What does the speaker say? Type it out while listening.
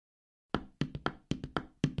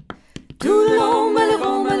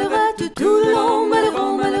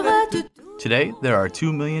Today, there are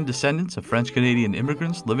 2 million descendants of French-Canadian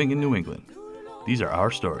immigrants living in New England. These are our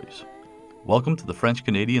stories. Welcome to the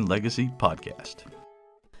French-Canadian Legacy Podcast.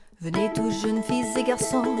 Venez tous jeunes filles et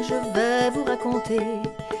garçons, je vais vous raconter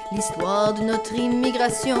l'histoire de notre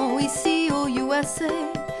immigration ici au USA,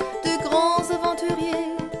 de grands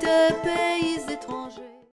aventuriers, de pays étrangers.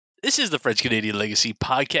 This is the French-Canadian Legacy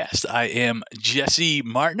Podcast. I am Jesse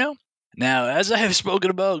Martineau. Now, as I have spoken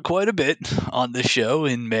about quite a bit on this show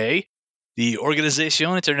in May, the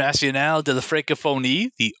Organisation Internationale de la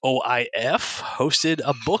Francophonie, the OIF, hosted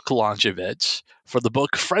a book launch event for the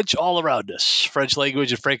book French All Around Us, French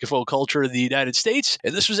Language and Francophone Culture in the United States,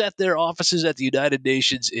 and this was at their offices at the United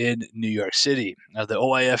Nations in New York City. Now, the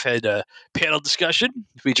OIF had a panel discussion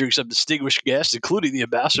featuring some distinguished guests, including the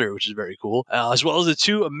ambassador, which is very cool, as well as the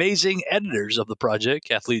two amazing editors of the project,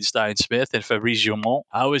 Kathleen Stein-Smith and Fabrice Jumont.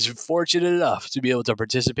 I was fortunate enough to be able to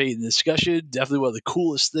participate in the discussion, definitely one of the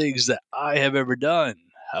coolest things that I have ever done.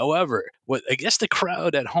 However, what I guess the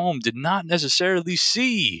crowd at home did not necessarily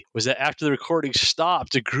see was that after the recording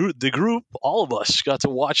stopped, the group, all of us, got to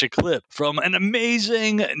watch a clip from an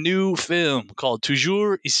amazing new film called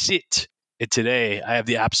Toujours Icitte. And today, I have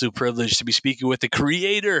the absolute privilege to be speaking with the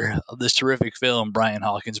creator of this terrific film, Brian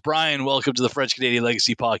Hawkins. Brian, welcome to the French Canadian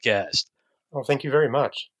Legacy Podcast. Well, thank you very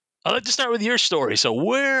much. I'd like to start with your story. So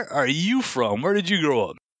where are you from? Where did you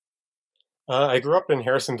grow up? I grew up in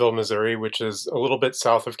Harrisonville, Missouri, which is a little bit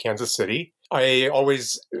south of Kansas City. I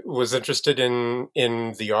always was interested in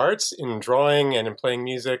the arts, in drawing and in playing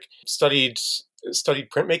music. Studied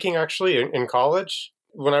printmaking, actually, in college.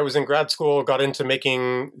 When I was in grad school, got into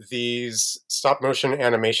making these stop-motion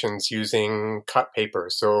animations using cut paper.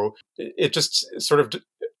 So it just sort of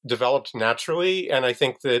developed naturally, and I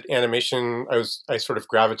think that animation, I sort of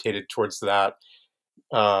gravitated towards that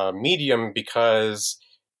medium because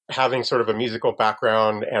having sort of a musical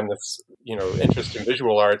background and this, interest in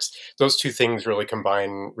visual arts, those two things really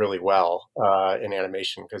combine really well in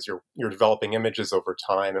animation because you're developing images over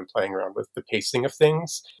time and playing around with the pacing of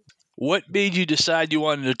things. What made you decide you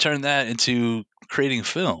wanted to turn that into creating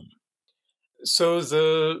film? So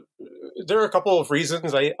there are a couple of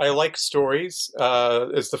reasons. I like stories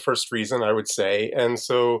is the first reason, I would say. And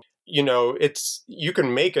so, you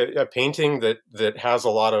can make a painting that has a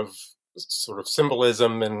lot of sort of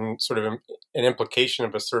symbolism and sort of an implication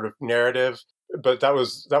of a sort of narrative. But that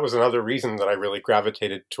was another reason that I really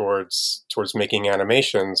gravitated towards making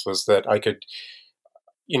animations, was that I could,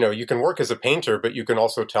 you can work as a painter, but you can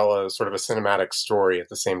also tell a sort of a cinematic story at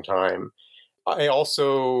the same time. I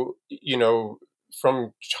also,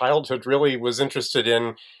 from childhood really was interested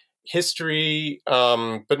in history,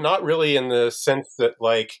 but not really in the sense that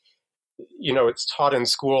it's taught in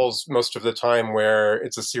schools most of the time where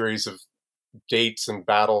it's a series of dates and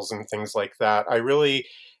battles and things like that. I really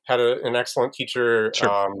had an excellent teacher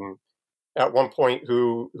at one point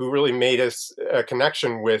who really made us a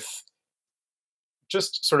connection with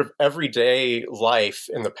just sort of everyday life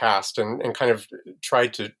in the past and kind of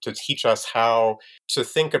tried to teach us how to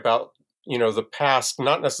think about, the past,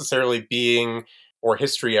 not necessarily being, or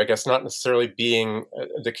history, I guess, not necessarily being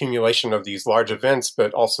the accumulation of these large events,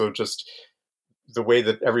 but also just the way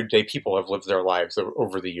that everyday people have lived their lives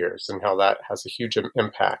over the years and how that has a huge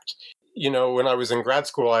impact. When I was in grad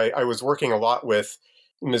school, I was working a lot with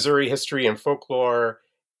Missouri history and folklore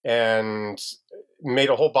and made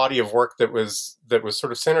a whole body of work that was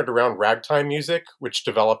sort of centered around ragtime music, which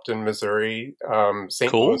developed in Missouri,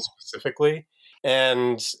 St. Louis specifically.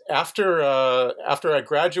 And after I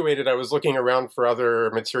graduated, I was looking around for other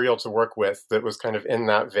material to work with that was kind of in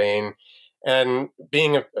that vein. And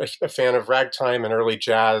being a fan of ragtime and early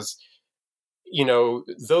jazz,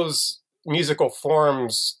 those musical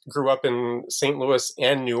forms grew up in St. Louis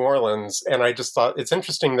and New Orleans. And I just thought it's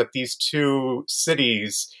interesting that these two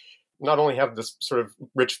cities not only have this sort of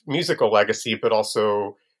rich musical legacy, but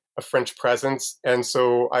also a French presence. And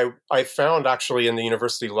so I found actually in the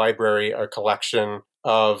university library a collection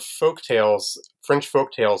of French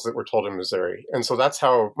folk tales that were told in Missouri. And so that's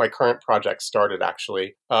how my current project started,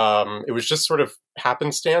 actually. It was just sort of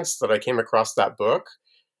happenstance that I came across that book.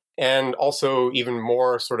 And also even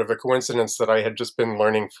more sort of a coincidence that I had just been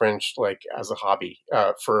learning French as a hobby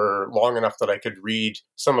for long enough that I could read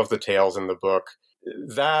some of the tales in the book.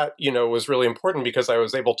 That, was really important because I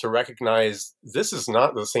was able to recognize this is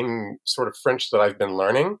not the same sort of French that I've been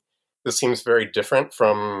learning. This seems very different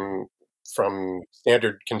from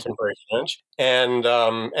standard contemporary French. And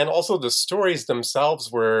also the stories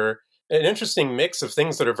themselves were an interesting mix of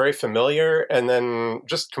things that are very familiar and then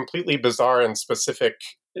just completely bizarre and specific,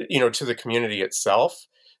 to the community itself.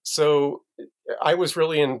 So I was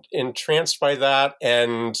really entranced by that.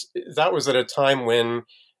 And that was at a time when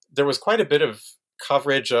there was quite a bit of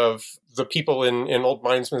coverage of the people in Old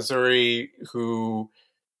Mines, Missouri, who,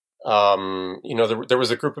 there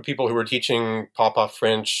was a group of people who were teaching Pawpaw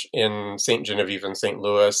French in St. Genevieve and St.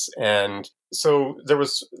 Louis. And so there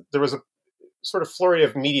was a sort of flurry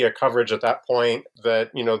of media coverage at that point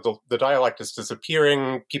that, the dialect is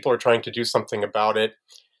disappearing. People are trying to do something about it.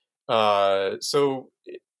 So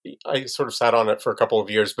I sort of sat on it for a couple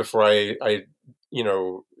of years before I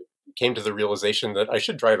came to the realization that I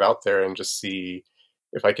should drive out there and just see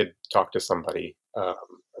if I could talk to somebody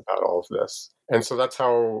about all of this. And so that's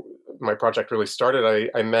how my project really started.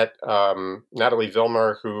 I met Natalie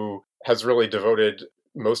Vilmer, who has really devoted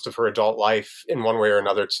most of her adult life in one way or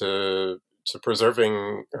another to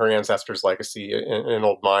preserving her ancestors' legacy in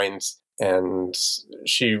Old Mines. And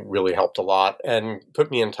she really helped a lot and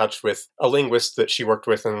put me in touch with a linguist that she worked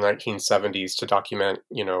with in the 1970s to document,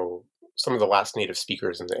 some of the last native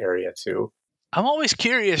speakers in the area too. I'm always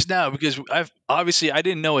curious now because I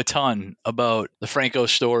didn't know a ton about the Franco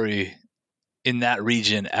story in that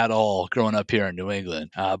region at all growing up here in New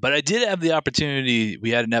England. But I did have the opportunity.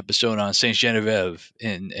 We had an episode on Saint Genevieve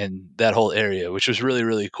and that whole area, which was really,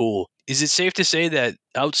 really cool. Is it safe to say that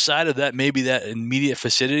outside of that, maybe that immediate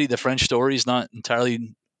vicinity, the French story is not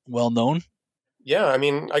entirely well known? Yeah, I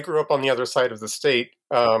mean, I grew up on the other side of the state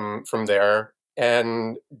from there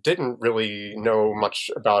and didn't really know much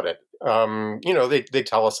about it. They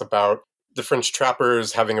tell us about the French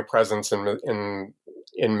trappers having a presence in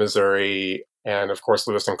Missouri, and of course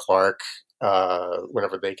Lewis and Clark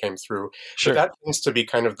whenever they came through. Sure. But that tends to be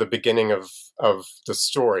kind of the beginning of the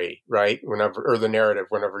story, right? Or the narrative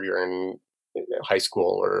whenever you're in high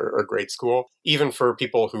school or grade school. Even for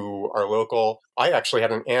people who are local, I actually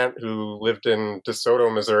had an aunt who lived in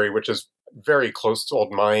DeSoto, Missouri, which is very close to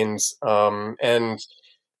Old Mines, and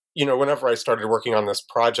whenever I started working on this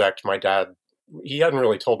project, my dad, he hadn't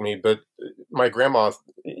really told me, but my grandma,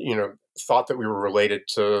 thought that we were related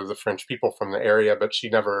to the French people from the area, but she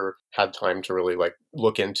never had time to really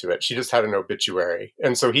look into it. She just had an obituary.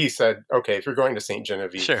 And so he said, okay, if you're going to St.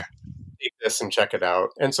 Genevieve, sure, take this and check it out.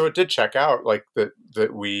 And so it did check out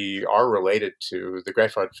that we are related to the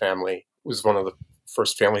Greyford family. It was one of the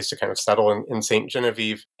first families to kind of settle in St.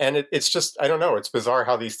 Genevieve. And it's just, I don't know, it's bizarre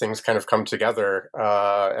how these things kind of come together.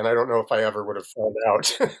 And I don't know if I ever would have found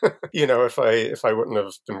out, if I wouldn't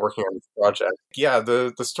have been working on this project. Yeah,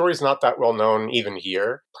 the story's not that well known even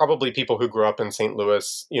here. Probably people who grew up in St.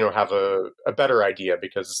 Louis, have a better idea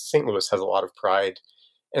because St. Louis has a lot of pride.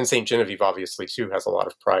 And St. Genevieve, obviously, too, has a lot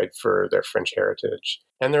of pride for their French heritage.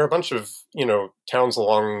 And there are a bunch of, towns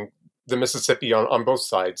along the Mississippi on both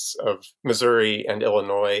sides of Missouri and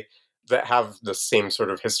Illinois that have the same sort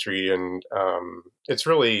of history. And it's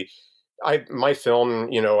really, my film,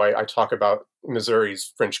 I talk about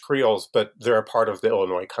Missouri's French Creoles, but they're a part of the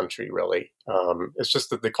Illinois country, really. It's just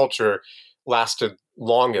that the culture lasted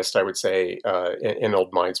longest, I would say, in Old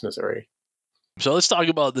Mines, Missouri. So let's talk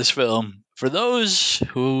about this film. For those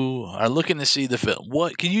who are looking to see the film,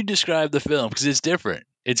 what can you describe the film? Because it's different.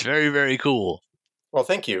 It's very, very cool. Well,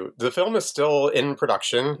 thank you. The film is still in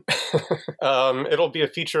production. It'll be a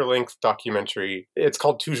feature-length documentary. It's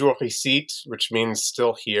called Toujours Icitte, which means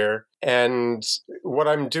still here. And what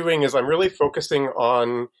I'm doing is I'm really focusing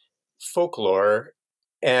on folklore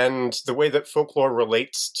and the way that folklore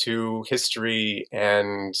relates to history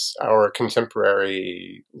and our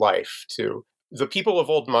contemporary life, too. The people of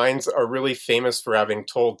Old Mines are really famous for having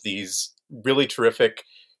told these really terrific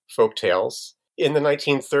folk tales. In the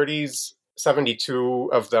 1930s, 72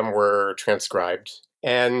 of them were transcribed.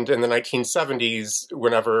 And in the 1970s,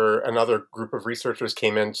 whenever another group of researchers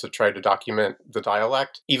came in to try to document the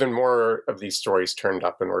dialect, even more of these stories turned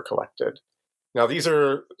up and were collected. Now, these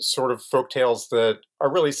are sort of folk tales that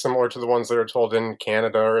are really similar to the ones that are told in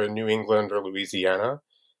Canada or in New England or Louisiana.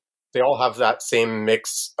 They all have that same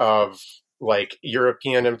mix of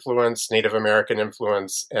European influence, Native American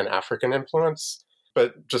influence, and African influence,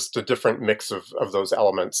 but just a different mix of those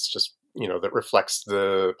elements, just that reflects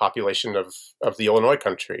the population of the Illinois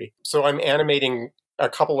country. So I'm animating a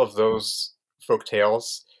couple of those folk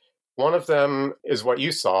tales. One of them is what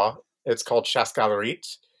you saw. It's called Chasse-Galerie,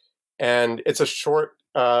 and it's a short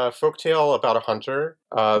folk tale about a hunter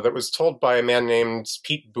that was told by a man named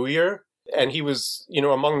Pete Bouyer. And he was,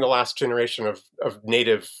 among the last generation of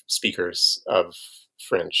native speakers of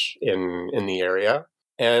French in the area.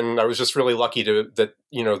 And I was just really lucky that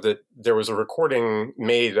there was a recording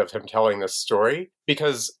made of him telling this story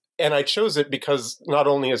and I chose it because not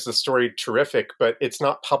only is the story terrific, but it's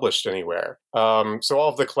not published anywhere. So all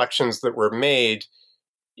of the collections that were made,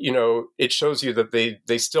 it shows you that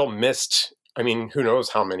they still missed, I mean, who knows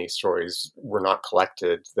how many stories were not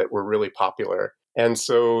collected that were really popular. And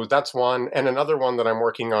so that's one. And another one that I'm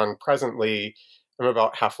working on presently, I'm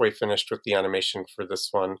about halfway finished with the animation for this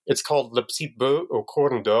one. It's called Le Petit Bœuf aux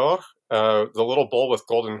Cornes d'Or, the little bull with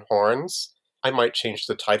golden horns. I might change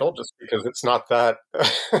the title just because it's not that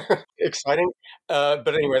exciting.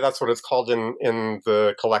 But anyway, that's what it's called in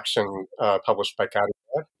the collection published by Carrier.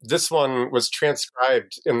 This one was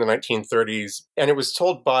transcribed in the 1930s, and it was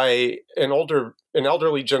told by an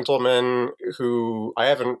elderly gentleman who I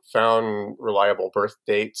haven't found reliable birth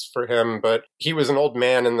dates for him, but he was an old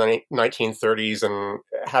man in the 1930s and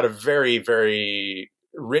had a very, very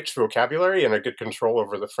rich vocabulary and a good control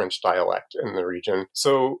over the French dialect in the region.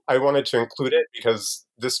 So I wanted to include it because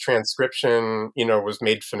this transcription, was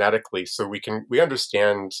made phonetically, so we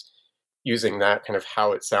understand using that kind of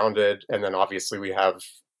how it sounded. And then obviously we have,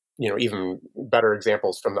 even better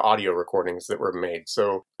examples from the audio recordings that were made.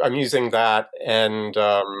 So I'm using that, and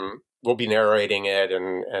we'll be narrating it,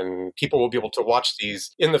 and people will be able to watch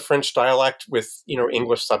these in the French dialect with,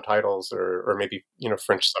 English subtitles or maybe,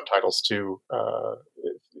 French subtitles too,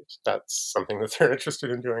 if that's something that they're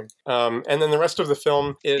interested in doing. And then the rest of the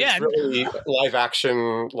film is really live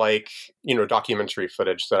action, documentary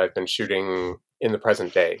footage that I've been shooting in the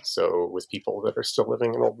present day. So with people that are still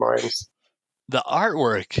living in old mines. The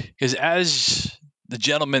artwork, because as the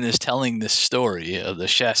gentleman is telling this story of the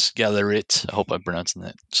Chasse Galerie, I hope I'm pronouncing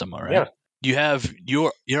that somewhat right. Yeah. You have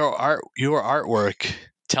your artwork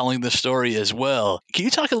telling the story as well. Can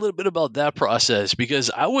you talk a little bit about that process? Because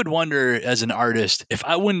I would wonder, as an artist, if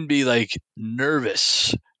I wouldn't be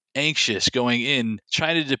nervous, anxious going in,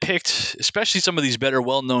 trying to depict, especially some of these better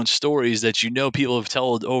well-known stories that people have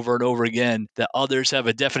told over and over again, that others have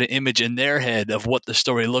a definite image in their head of what the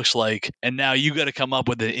story looks like, and now you got to come up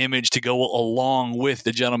with an image to go along with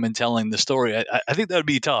the gentleman telling the story. I think that would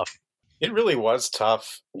be tough. It really was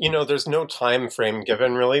tough. There's no time frame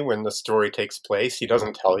given really when the story takes place. He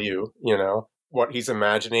doesn't tell you, what he's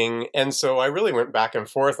imagining. And so I really went back and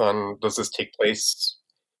forth on, does this take place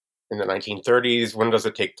in the 1930s? When does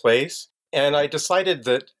it take place? And I decided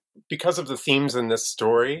that because of the themes in this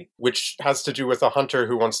story, which has to do with a hunter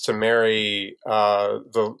who wants to marry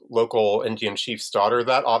the local Indian chief's daughter,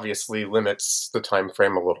 that obviously limits the time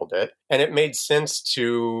frame a little bit. And it made sense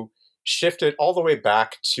to shift it all the way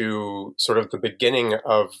back to sort of the beginning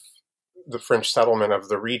of the French settlement of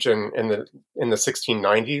the region in the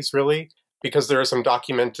 1690s, really, because there's some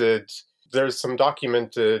documented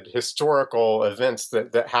historical events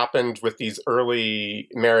that happened with these early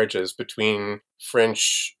marriages between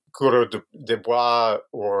French coureurs de bois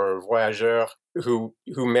or voyageurs who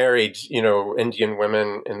married, Indian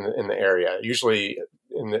women in the area, usually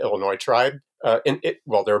in the Illinois tribe. There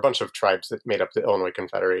are a bunch of tribes that made up the Illinois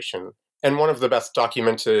Confederation. And one of the best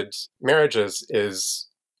documented marriages is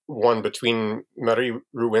one between Marie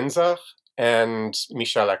Rouenza and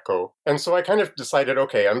Michel Eco. And so I kind of decided,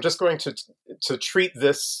 okay, I'm just going to treat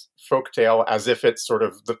this folktale as if it's sort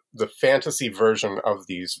of the fantasy version of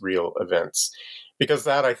these real events, because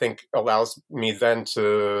that, I think, allows me then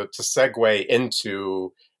to segue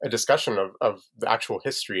into a discussion of the actual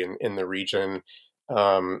history in the region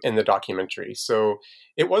in the documentary. So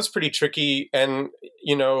it was pretty tricky. And,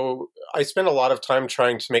 I spent a lot of time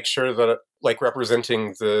trying to make sure that,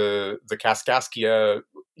 representing the Kaskaskia,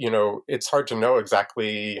 it's hard to know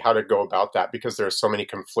exactly how to go about that because there are so many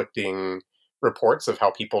conflicting reports of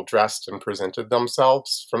how people dressed and presented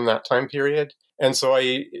themselves from that time period. And so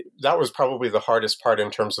that was probably the hardest part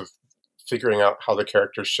in terms of figuring out how the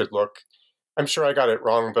characters should look. I'm sure I got it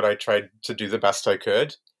wrong, but I tried to do the best I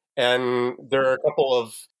could. And there are a couple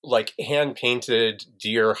of hand-painted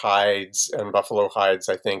deer hides and buffalo hides,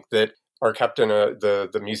 I think, that are kept in the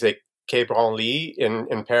Musée Quai Branly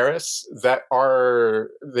in Paris that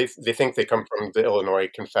they think they come from the Illinois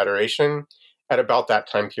Confederation at about that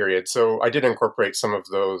time period. So I did incorporate some of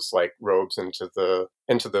those robes into the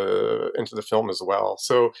film as well.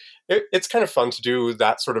 So it's kind of fun to do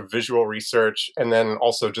that sort of visual research and then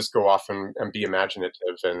also just go off and be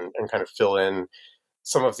imaginative and kind of fill in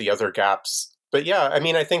some of the other gaps. But yeah, I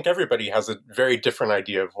mean, I think everybody has a very different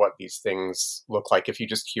idea of what these things look like if you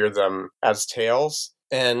just hear them as tales.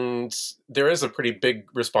 And there is a pretty big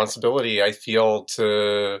responsibility, I feel,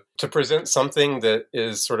 to present something that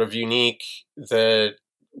is sort of unique, that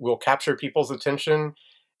will capture people's attention.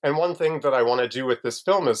 And one thing that I want to do with this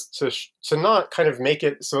film is to not kind of make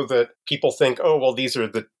it so that people think, oh, well, these are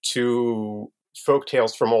the two folk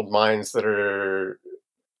tales from old mines that are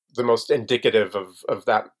the most indicative of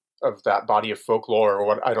that body of folklore or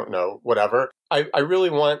what, I don't know, whatever. I really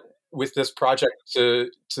want with this project to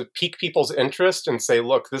pique people's interest and say,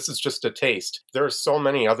 look, this is just a taste. There are so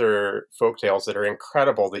many other folktales that are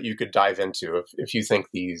incredible that you could dive into if you think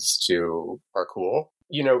these two are cool.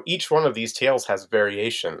 You know, each one of these tales has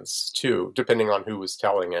variations too, depending on who was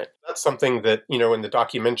telling it. That's something that, you know, in the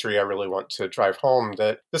documentary, I really want to drive home,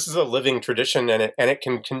 that this is a living tradition, and it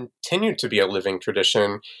can continue to be a living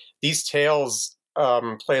tradition. These tales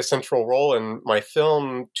play a central role in my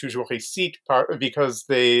film Toujours Icitte because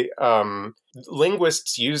they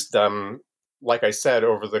linguists used them, like I said,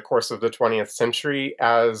 over the course of the 20th century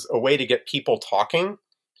as a way to get people talking.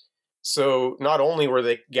 So not only were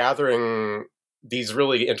they gathering these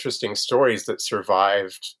really interesting stories that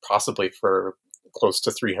survived possibly for close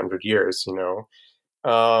to 300 years, you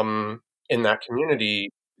know, in that community,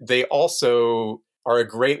 they also are a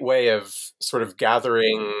great way of sort of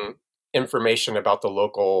gathering information about the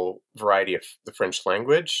local variety of the French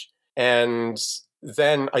language. And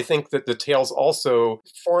then I think that the tales also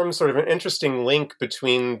form sort of an interesting link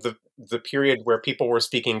between the period where people were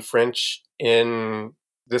speaking French in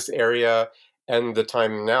this area and the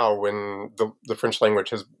time now when the French language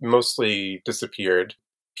has mostly disappeared.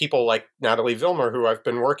 People like Natalie Vilmer, who I've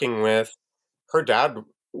been working with, her dad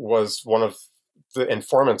was one of the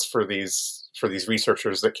informants for these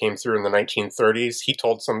researchers that came through in the 1930s. He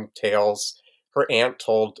told some tales. Her aunt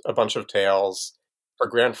told a bunch of tales. Her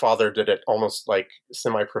grandfather did it almost like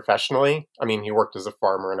semi-professionally. I mean, he worked as a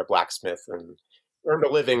farmer and a blacksmith and earned a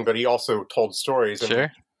living, but he also told stories. Sure.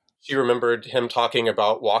 And she remembered him talking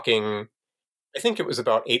about walking, I think it was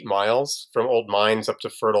about 8 miles from Old Mines up to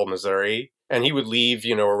Fertile, Missouri. And he would leave,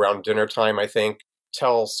 you know, around dinner time, I think,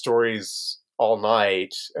 tell stories all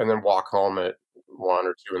night, and then walk home at 1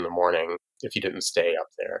 or 2 in the morning if he didn't stay up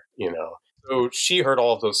there, you know. So she heard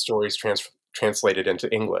all of those stories translated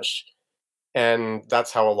into English. And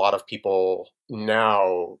that's how a lot of people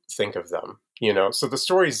now think of them, you know. So the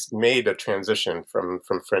stories made a transition from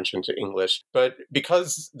French into English. But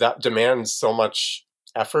because that demands so much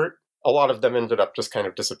effort, a lot of them ended up just kind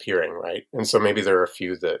of disappearing, right? And so maybe there are a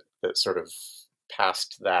few that sort of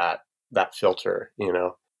passed that filter, you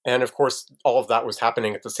know. And of course, all of that was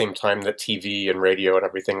happening at the same time that TV and radio and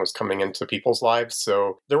everything was coming into people's lives.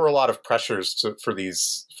 So there were a lot of pressures for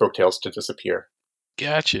these folktales to disappear.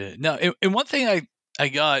 Gotcha. Now, and one thing I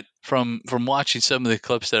got from watching some of the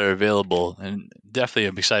clips that are available, and definitely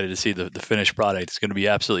I'm excited to see the finished product. It's going to be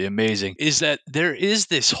absolutely amazing. Is that there is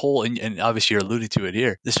this whole, and obviously you're alluding to it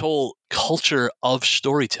here, this whole culture of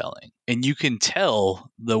storytelling. And you can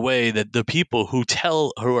tell the way that the people who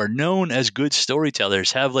are known as good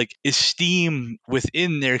storytellers have like esteem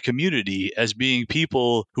within their community as being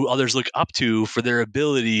people who others look up to for their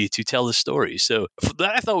ability to tell the story. So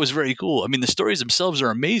that I thought was very cool. I mean, the stories themselves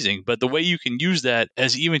are amazing, but the way you can use that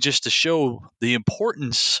as even just to show the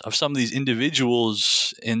importance of some of these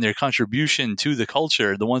individuals and their contribution to the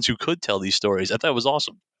culture, the ones who could tell these stories, I thought was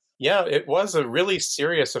awesome. Yeah, it was a really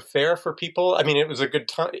serious affair for people. I mean, it was a good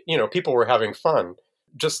time. You know, people were having fun.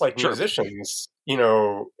 Just like Sure. musicians, you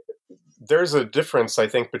know, there's a difference, I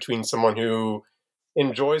think, between someone who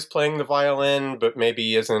enjoys playing the violin, but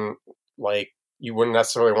maybe isn't like, you wouldn't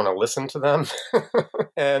necessarily want to listen to them,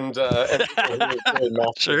 and people who really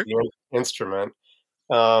master Sure. the instrument.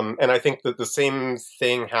 And I think that the same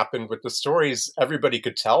thing happened with the stories. Everybody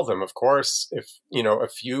could tell them, of course, if, you know, a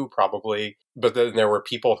few probably, but then there were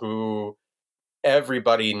people who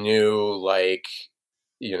everybody knew, like,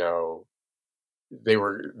 you know, they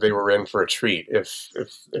were in for a treat if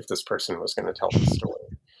this person was going to tell the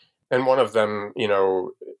story. And one of them, you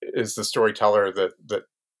know, is the storyteller that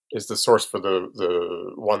is the source for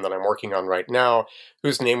the one that I'm working on right now,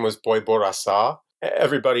 whose name was Boy Bourassa.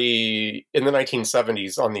 Everybody in the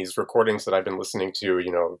 1970s on these recordings that I've been listening to,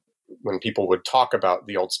 you know, when people would talk about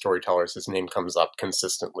the old storytellers, his name comes up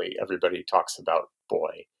consistently. Everybody talks about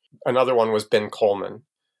Boy. Another one was Ben Coleman.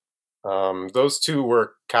 Those two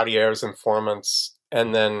were Carrier's informants.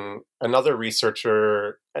 And then another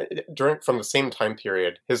researcher from the same time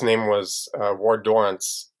period, his name was Ward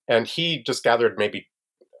Dorrance. And he just gathered maybe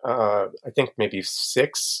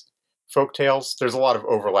 6 folktales. There's a lot of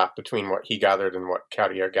overlap between what he gathered and what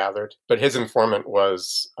Carrier gathered. But his informant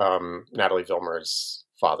was Natalie Vilmer's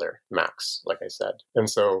father, Max, like I said. And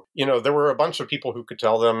so, you know, there were a bunch of people who could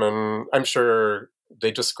tell them, and I'm sure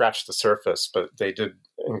they just scratched the surface, but they did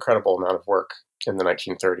an incredible amount of work in the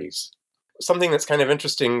 1930s. Something that's kind of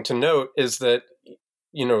interesting to note is that,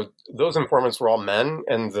 you know, those informants were all men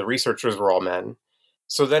and the researchers were all men.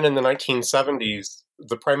 So then in the 1970s,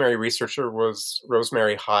 the primary researcher was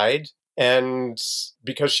Rosemary Hyde. And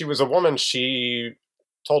because she was a woman, she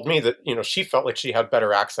told me that, she felt like she had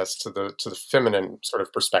better access to the feminine sort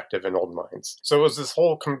of perspective in Old Minds. So it was this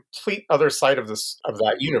whole complete other side of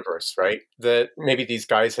that universe, right? That maybe these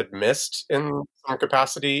guys had missed in some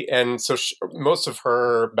capacity. And so most of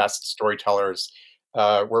her best storytellers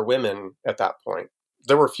were women at that point.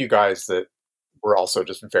 There were a few guys that were also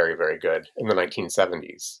just very, very good in the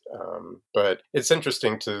 1970s. But it's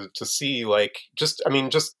interesting to see, just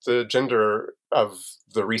the gender of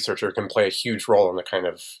the researcher can play a huge role in the kind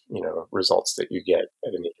of, results that you get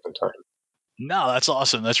at any given time. No, that's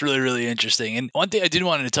awesome. That's really, really interesting. And one thing I did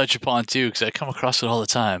want to touch upon too, because I come across it all the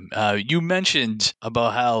time. You mentioned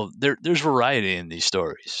about how there's variety in these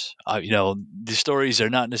stories. The stories are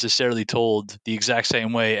not necessarily told the exact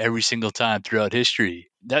same way every single time throughout history.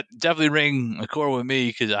 That definitely rang a chord with me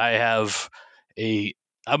because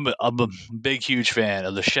I'm a big, huge fan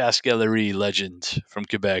of the Chasse Galerie legend from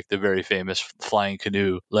Quebec, the very famous flying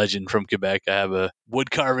canoe legend from Quebec. I have a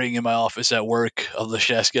wood carving in my office at work of the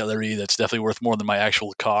Chasse Galerie that's definitely worth more than my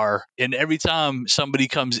actual car. And every time somebody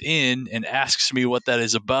comes in and asks me what that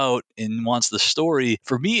is about and wants the story,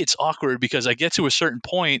 for me, it's awkward because I get to a certain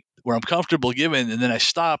point where I'm comfortable giving, and then I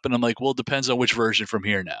stop and I'm like, well, it depends on which version from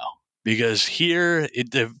here now. Because here,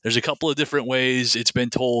 there's a couple of different ways it's been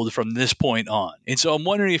told from this point on. And so I'm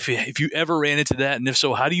wondering if you ever ran into that, and if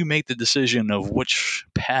so, how do you make the decision of which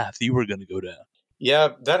path you were going to go down?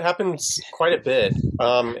 Yeah, that happens quite a bit.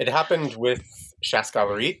 It happened with Chasse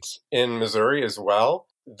Galerie in Missouri as well.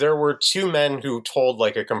 There were two men who told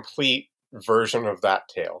a complete version of that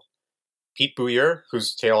tale. Pete Bouyer,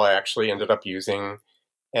 whose tale I actually ended up using,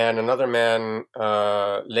 and another man,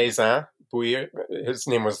 Lézin Bouyer. His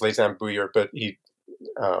name was Lézin Bouyer, but he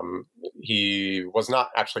was not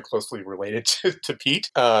actually closely related to Pete.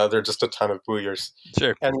 There are just a ton of Bouillers.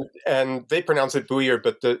 Sure. And they pronounce it Bouyer,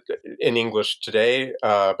 but in English today,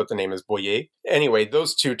 but the name is Boyer. Anyway,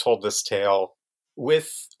 those two told this tale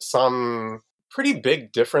with some pretty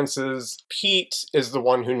big differences. Pete is the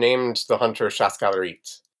one who named the hunter Chasse Galerie.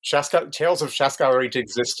 Tales of Chasse Galerie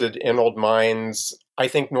existed in Old Minds. I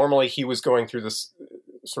think normally he was going through this,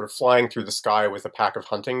 sort of flying through the sky with a pack of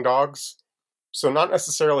hunting dogs. So not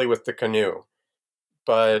necessarily with the canoe,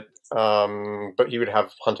 but he would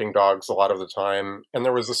have hunting dogs a lot of the time. And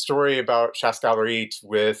there was a story about Chasse Galerie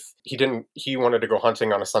he wanted to go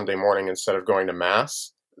hunting on a Sunday morning instead of going to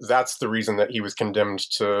mass. That's the reason that he was condemned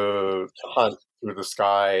to hunt through the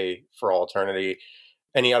sky for all eternity.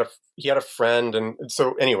 And he had a friend, and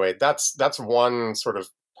so anyway, that's one sort of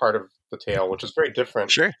part of the tale, which is very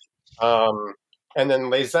different. Sure. And then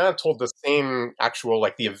Lézin told the same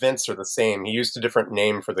the events are the same. He used a different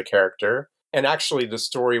name for the character. And actually the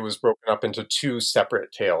story was broken up into two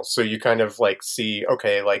separate tales. So you kind of see,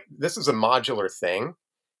 okay, this is a modular thing.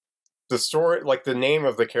 The story, the name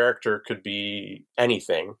of the character could be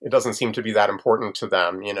anything. It doesn't seem to be that important to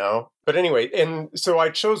them, But anyway, and so I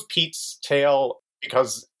chose Pete's tale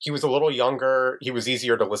because he was a little younger. He was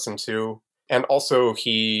easier to listen to. And also,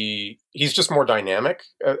 he's just more dynamic.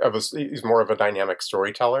 He's more of a dynamic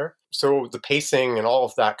storyteller. So the pacing and all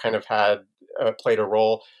of that kind of had played a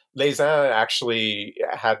role. Lézin actually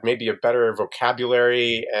had maybe a better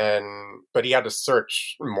vocabulary, but he had to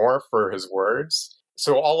search more for his words.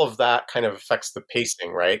 So all of that kind of affects the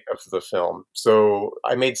pacing, right, of the film. So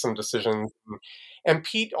I made some decisions. And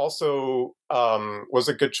Pete also was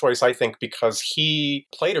a good choice, I think, because he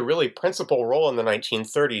played a really principal role in the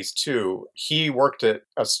 1930s, too. He worked at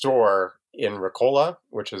a store in Ricola,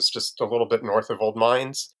 which is just a little bit north of Old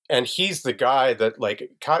Minds. And he's the guy that,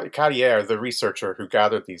 Carrière, the researcher who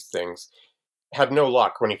gathered these things, had no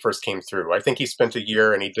luck when he first came through. I think he spent a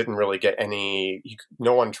year and he didn't really get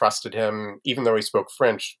no one trusted him. Even though he spoke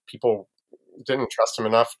French, people didn't trust him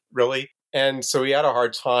enough, really. And so he had a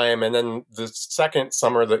hard time. And then the second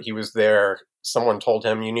summer that he was there, someone told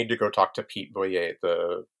him, you need to go talk to Pete Boyer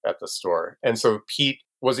at the store. And so Pete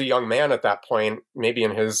was a young man at that point, maybe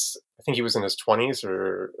I think he was in his 20s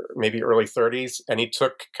or maybe early 30s. And he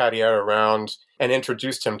took Carrière around and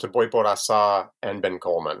introduced him to Boy Bourassa and Ben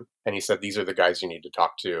Coleman. And he said, these are the guys you need to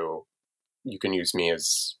talk to. You can use me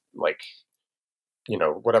as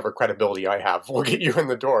whatever credibility I have will get you in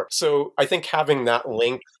the door. So I think having that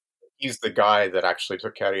link, he's the guy that actually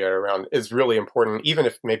took Carrière around, is really important, even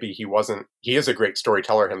if maybe he is a great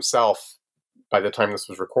storyteller himself by the time this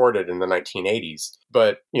was recorded in the 1980s.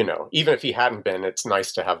 But, even if he hadn't been, it's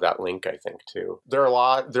nice to have that link, I think, too.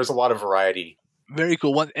 There's a lot of variety. Very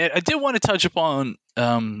cool. I did want to touch upon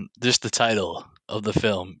just the title of the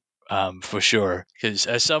film, for sure. Because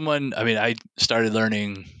as someone, I started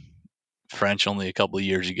learning French only a couple of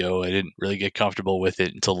years ago. I didn't really get comfortable with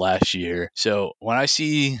it until last year. So when I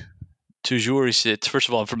see Toujours Icitte. First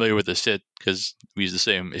of all, I'm familiar with Icitte because we use the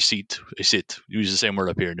same Icitte. We use the same word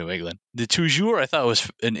up here in New England. The Toujours I thought was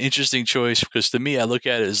an interesting choice because to me, I look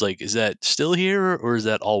at it as like, is that still here or is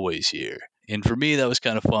that always here? And for me, that was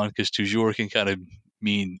kind of fun because Toujours can kind of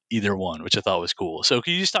mean either one, which I thought was cool. So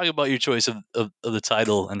can you just talk about your choice of the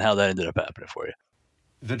title and how that ended up happening for you?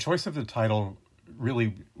 The choice of the title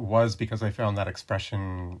really was because I found that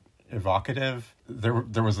expression evocative.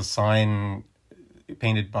 There was a sign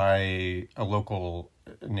painted by a local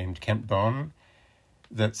named Kent Bone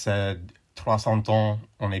that said 300 ans,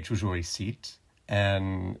 on est toujours Icitte.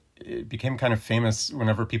 And it became kind of famous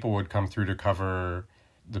whenever people would come through to cover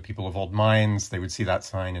the people of Old Mines. They would see that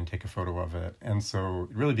sign and take a photo of it. And so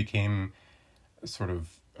it really became sort of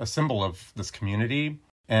a symbol of this community.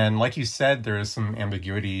 And like you said, there is some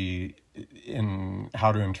ambiguity in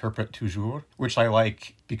how to interpret toujours, which I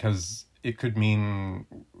like because it could mean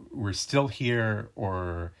we're still here,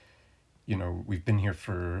 or, you know, we've been here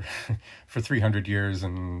for 300 years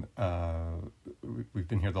and we've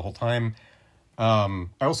been here the whole time. I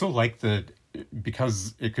also like that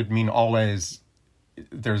because it could mean always.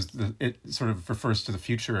 It sort of refers to the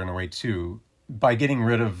future in a way too. By getting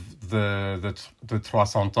rid of the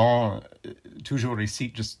 300 ans, Toujours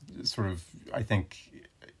Icitte just sort of, I think,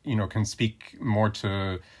 you know, can speak more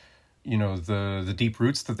to, you know, the deep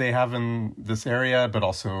roots that they have in this area, but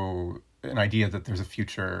also an idea that there's a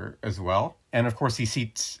future as well. And of course,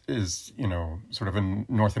 Icitte is, you know, sort of a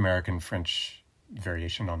North American French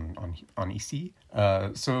variation on ici.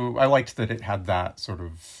 So I liked that it had that sort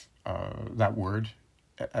of, that word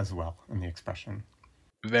as well in the expression.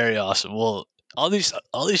 Very awesome. Well, all these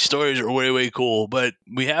stories are way cool, but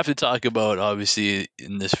we have to talk about, obviously,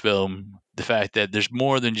 in this film, the fact that there's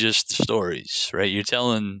more than just the stories, right?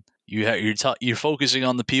 You're focusing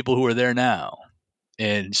on the people who are there now.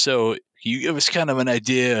 And so can you give us kind of an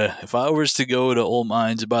idea, if I was to go to Old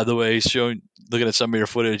Mines, by the way, looking at some of your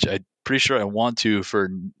footage, I'm pretty sure I want to for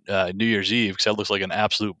New Year's Eve, because that looks like an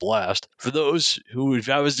absolute blast. For those who, if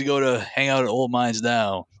I was to go to hang out at Old Mines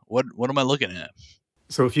now, what am I looking at?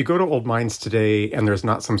 So if you go to Old Mines today and there's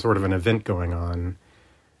not some sort of an event going on,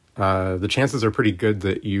 the chances are pretty good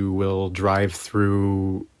that you will drive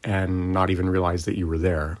through and not even realize that you were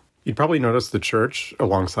there. You'd probably notice the church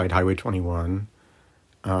alongside Highway 21,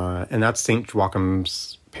 and that's St.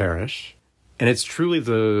 Joachim's Parish. And it's truly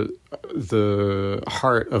the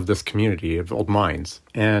heart of this community of Old Mines.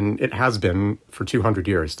 And it has been for 200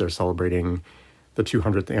 years. They're celebrating the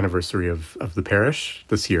 200th anniversary of the parish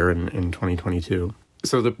this year in 2022.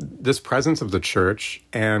 So this presence of the church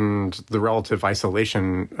and the relative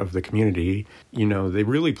isolation of the community, you know, they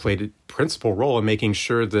really played a principal role in making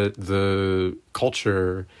sure that the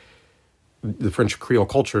culture, the French Creole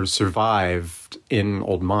culture, survived in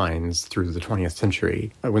Old Mines through the 20th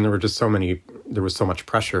century, when there was so much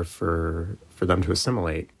pressure for them to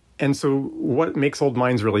assimilate. And so what makes Old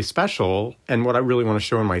Mines really special, and what I really want to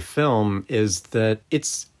show in my film, is that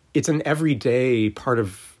it's an everyday part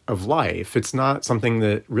of life. It's not something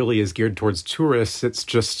that really is geared towards tourists. It's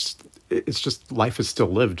just life is still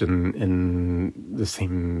lived in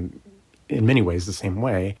many ways the same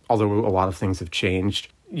way, although a lot of things have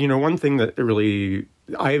changed. You know, one thing that really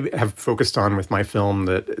I have focused on with my film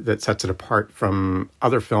that sets it apart from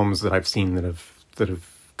other films that I've seen that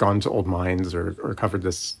have gone to Old Mines or covered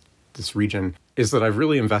this region is that I've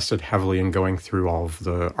really invested heavily in going through all of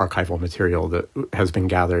the archival material that has been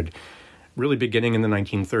gathered, really beginning in the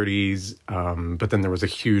 1930s, but then there was a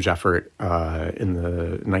huge effort in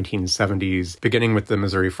the 1970s, beginning with the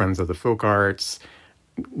Missouri Friends of the Folk Arts,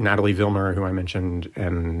 Natalie Vilmer, who I mentioned,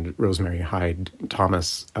 and Rosemary Hyde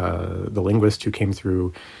Thomas, the linguist who came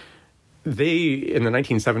through. They, in the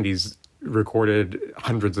 1970s, recorded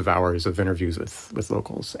hundreds of hours of interviews with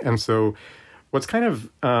locals. And so what's kind of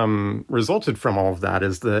resulted from all of that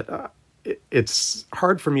is that it's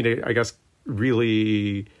hard for me to, I guess,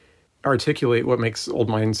 really articulate what makes Old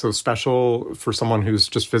Mines so special for someone who's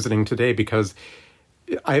just visiting today, because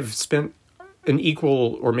I've spent an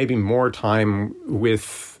equal or maybe more time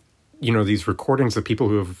with, you know, these recordings of people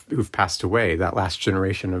who've passed away, that last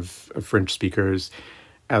generation of French speakers,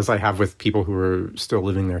 as I have with people who are still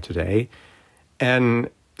living there today. And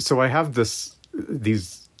so I have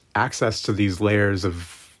these access to these layers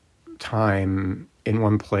of time in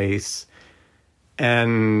one place.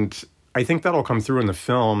 And I think that'll come through in the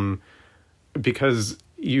film, because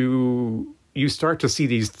you start to see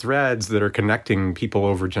these threads that are connecting people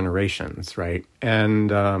over generations, right?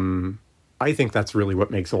 And I think that's really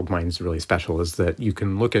what makes Old Mines really special, is that you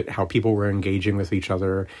can look at how people were engaging with each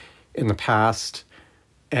other in the past,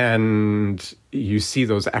 and you see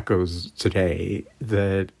those echoes today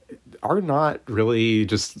that are not really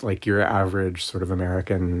just like your average sort of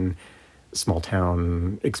American small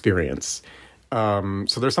town experience.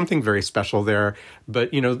 So there's something very special there.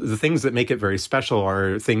 But, you know, the things that make it very special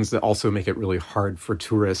are things that also make it really hard for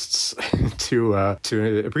tourists to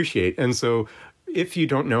appreciate. And so if you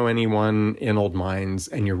don't know anyone in Old Mines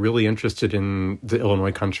and you're really interested in the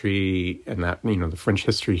Illinois country and that, you know, the French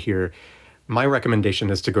history here, my recommendation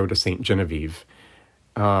is to go to St. Genevieve,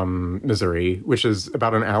 Missouri, which is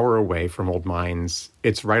about an hour away from Old Mines.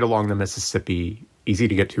 It's right along the Mississippi, easy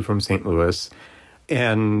to get to from St. Louis.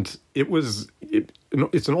 And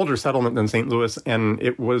it's an older settlement than St. Louis, and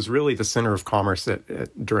it was really the center of commerce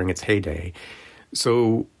during its heyday.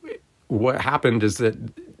 So what happened is that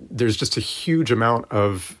there's just a huge amount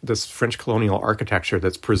of this French colonial architecture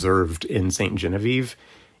that's preserved in St. Genevieve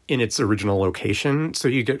in its original location. So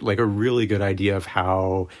you get like a really good idea of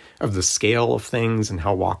the scale of things and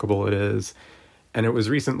how walkable it is. And it was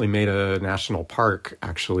recently made a national park,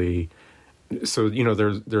 actually. So, you know,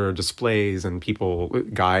 there are displays and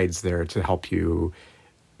guides there to help you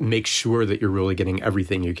make sure that you're really getting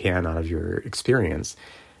everything you can out of your experience.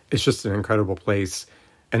 It's just an incredible place.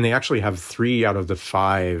 And they actually have 3 out of the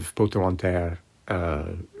 5poteaux en terre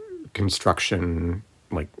construction,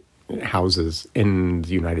 like, houses in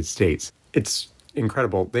the United States. It's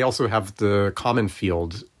incredible. They also have the common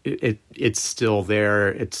field. It's still there.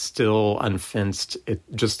 It's still unfenced,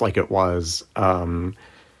 just like it was.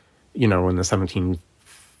 You know, in the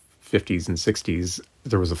 1750s and 60s,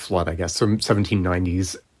 there was a flood, I guess. So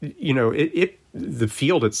 1790s, you know, the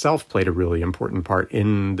field itself played a really important part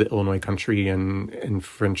in the Illinois country and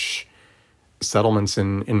French settlements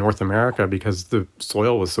in North America, because the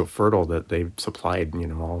soil was so fertile that they supplied, you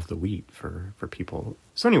know, all of the wheat for people.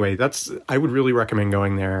 So anyway, I would really recommend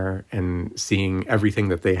going there and seeing everything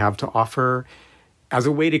that they have to offer as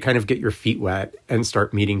a way to kind of get your feet wet and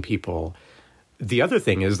start meeting people. The other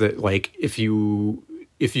thing is that, like, if you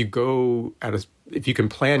can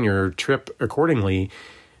plan your trip accordingly,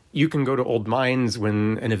 you can go to Old Mines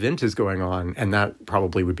when an event is going on, and that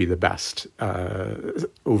probably would be the best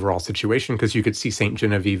overall situation, because you could see St.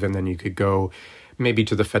 Genevieve, and then you could go maybe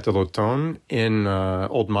to the Fête de l'Automne in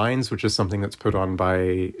Old Mines, which is something that's put on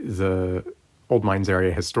by the Old Mines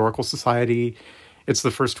Area Historical Society. It's the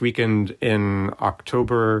first weekend in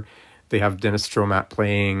October. They have Dennis Stromat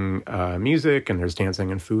playing music, and there's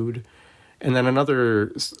dancing and food. And then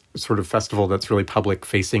another sort of festival that's really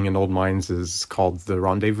public-facing in Old Mines is called the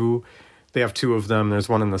Rendezvous. They have 2 of them. There's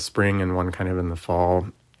one in the spring and one kind of in the fall.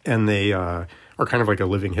 And they are kind of like a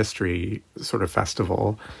living history sort of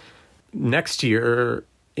festival. Next year,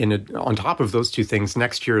 on top of those 2 things,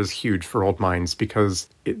 next year is huge for Old Mines, because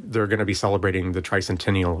they're going to be celebrating the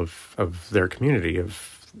tricentennial of their community,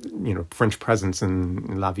 of, you know, French presence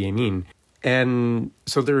in La Vieille Mine. And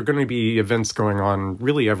so there are going to be events going on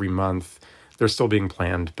really every month. They're still being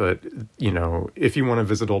planned, but, you know, if you want to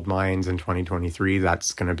visit Old Mines in 2023,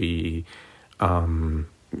 that's going to be a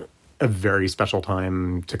very special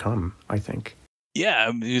time to come, I think.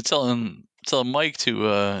 Yeah, you're telling Mike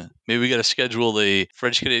to maybe we got to schedule the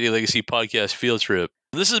French Canadian Legacy podcast field trip.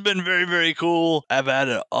 This has been very, very cool. I've had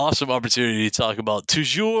an awesome opportunity to talk about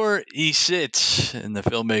Toujours Icitte and the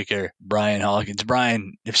filmmaker, Brian Hawkins.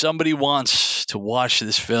 Brian, if somebody wants to watch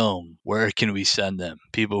this film, where can we send them?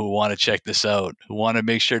 People who want to check this out, who want to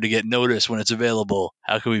make sure to get notice when it's available.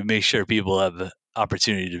 How can we make sure people have the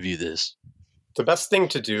opportunity to view this? The best thing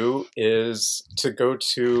to do is to go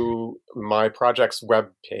to my project's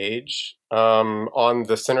webpage on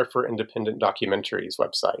the Center for Independent Documentaries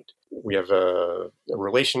website. We have a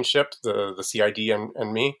relationship, the CID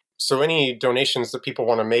and me. So any donations that people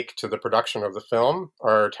want to make to the production of the film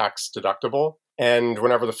are tax deductible. And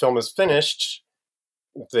whenever the film is finished,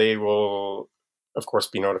 they will, of course,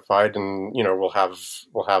 be notified, and, you know, we'll have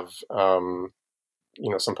you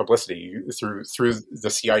know, some publicity through the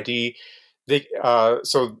CID.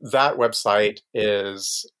 So that website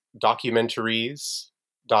is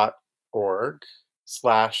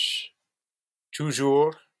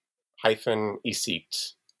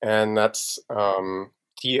documentaries.org/toujours-icitte. And that's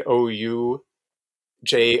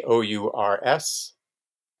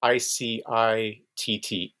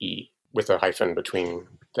TOUJOURSICITTE with a hyphen between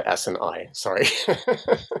the S and I. Sorry.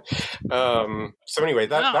 So anyway,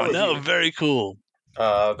 that would be very cool.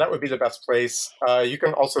 That would be the best place. You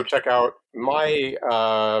can also check out my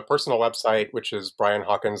personal website, which is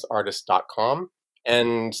brianhawkinsartist.com.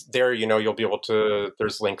 And there, you know, you'll be able to,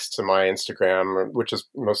 there's links to my Instagram, which is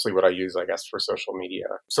mostly what I use, I guess, for social media.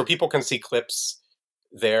 So people can see clips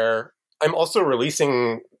there. I'm also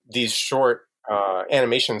releasing these short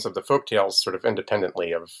animations of the folktales sort of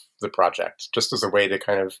independently of the project, just as a way to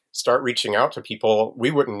kind of start reaching out to people.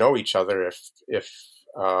 We wouldn't know each other if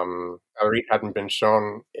Valerie hadn't been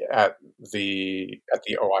shown at the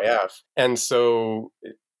OIF, and so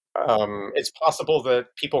it's possible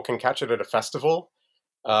that people can catch it at a festival.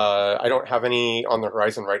 I don't have any on the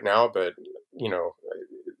horizon right now, but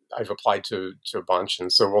I've applied to a bunch,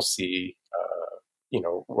 and so we'll see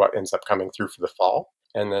what ends up coming through for the fall.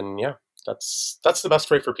 And then that's the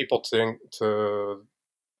best way for people to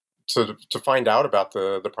find out about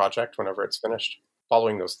the project whenever it's finished,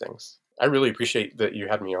 following those things. I really appreciate that you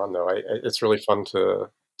had me on, though. It's really fun to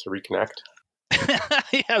reconnect.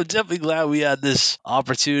 Yeah, I'm definitely glad we had this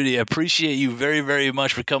opportunity. I appreciate you very, very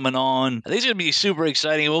much for coming on. I think it's going to be super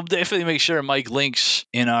exciting. We'll definitely make sure Mike links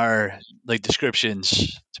in our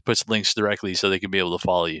descriptions to put links directly so they can be able to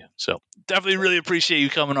follow you. So definitely really appreciate you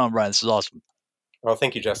coming on, Brian. This is awesome. Well,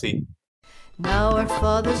 thank you, Jesse. Now our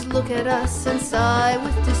fathers look at us and sigh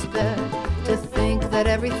with despair, to think that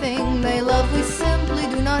everything they love we simply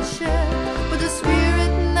do not share. But the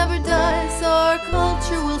spirit never dies, our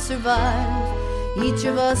culture will survive. Each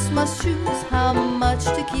of us must choose how much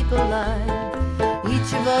to keep alive.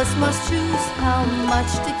 Each of us must choose how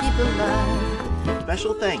much to keep alive.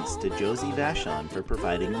 Special thanks to Josie Vachon for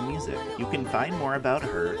providing the music. You can find more about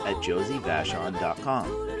her at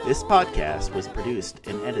josievachon.com. This podcast was produced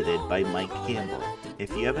and edited by Mike Campbell.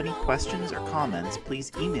 If you have any questions or comments,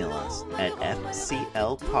 please email us at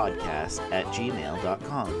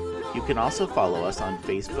fclpodcast@gmail.com. You can also follow us on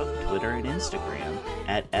Facebook, Twitter, and Instagram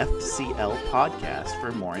at FCL Podcast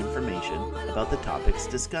for more information about the topics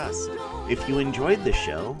discussed. If you enjoyed the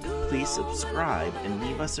show, please subscribe and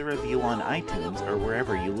leave us a review on iTunes or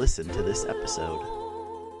wherever you listen to this episode.